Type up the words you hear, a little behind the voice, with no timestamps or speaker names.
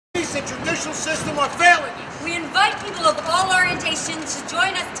judicial system are failing us. We invite people of all orientations to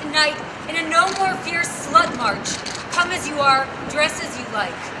join us tonight in a No More Fear Slut March. Come as you are, dress as you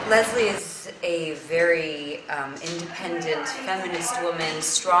like. Leslie is a very independent, feminist woman,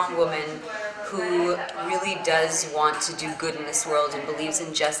 strong woman who really does want to do good in this world and believes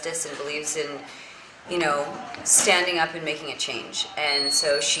in justice and believes in, you know, standing up and making a change. And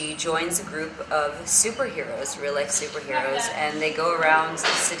so she joins a group of superheroes, real-life superheroes, and they go around the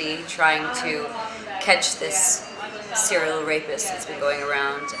city trying to catch this serial rapist that's been going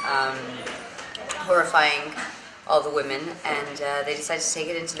around, horrifying all the women, and they decided to take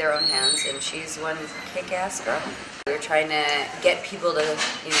it into their own hands, and she's one kick-ass girl. We're trying to get people to,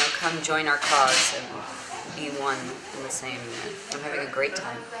 you know, come join our cause and be one in the same. I'm having a great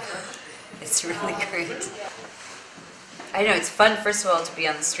time. It's really great. I know, it's fun, first of all, to be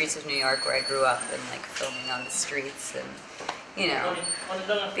on the streets of New York where I grew up and like filming on the streets and, you know,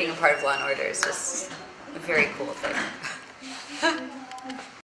 being a part of Law & Order is just a very cool thing.